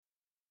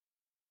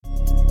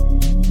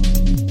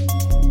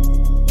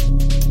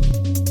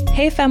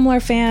Hey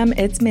Femlore fam,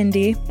 it's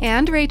Mindy.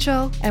 And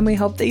Rachel. And we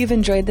hope that you've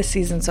enjoyed the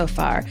season so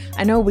far.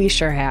 I know we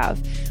sure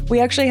have. We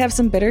actually have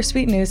some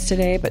bittersweet news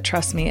today, but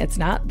trust me, it's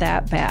not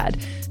that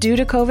bad. Due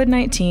to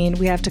COVID-19,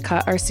 we have to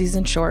cut our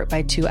season short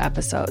by 2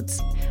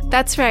 episodes.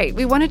 That's right.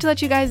 We wanted to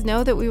let you guys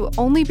know that we will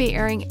only be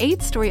airing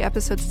 8 story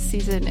episodes this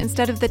season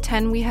instead of the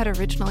 10 we had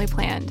originally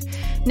planned.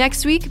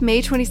 Next week,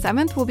 May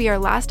 27th, will be our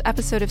last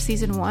episode of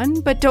season 1,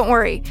 but don't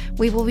worry,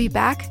 we will be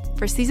back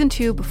for season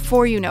 2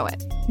 before you know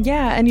it.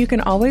 Yeah, and you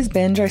can always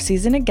binge our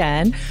season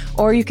again,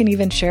 or you can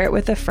even share it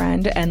with a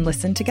friend and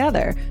listen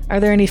together. Are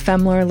there any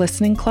Femlore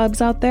listening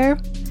clubs out there?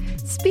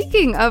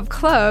 Speaking of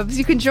clubs,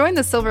 you can join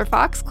the Silver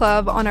Fox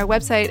Club on our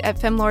website at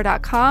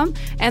femlore.com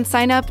and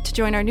sign up to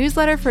join our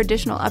newsletter for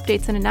additional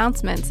updates and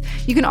announcements.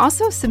 You can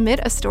also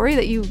submit a story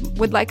that you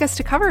would like us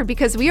to cover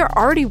because we are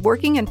already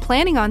working and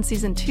planning on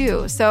season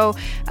 2. So,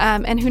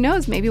 and who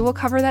knows, maybe we'll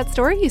cover that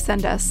story you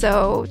send us.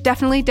 So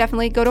definitely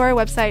go to our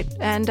website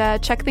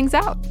and check things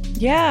out.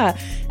 Yeah,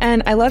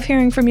 and I love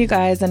hearing from you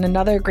guys, and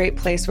another great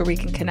place where we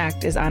can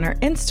connect is on our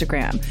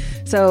Instagram.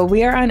 So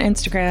we are on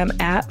Instagram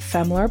at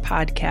Femlore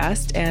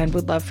Podcast, and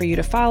would love for you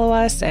to follow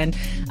us and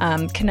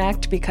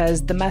connect,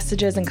 because the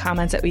messages and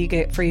comments that we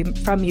get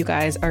from you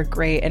guys are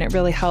great, and it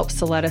really helps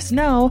to let us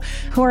know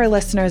who our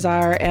listeners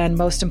are, and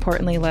most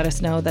importantly, let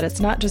us know that it's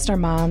not just our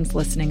moms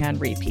listening on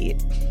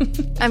repeat.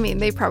 I mean,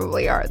 they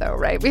probably are though,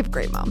 right? We have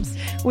great moms.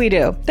 We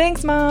do.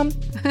 Thanks, Mom.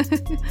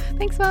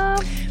 Thanks,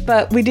 Mom.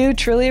 But we do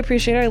truly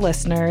appreciate our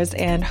listeners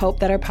and hope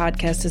that our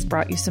podcast has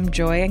brought you some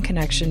joy and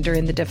connection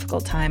during the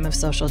difficult time of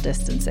social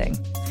distancing.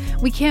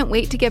 We can't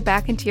wait to get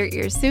back into your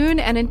ears soon.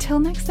 And until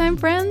next time,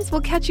 friends,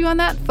 we'll catch you on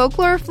that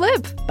folklore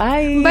flip.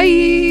 Bye.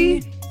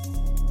 Bye.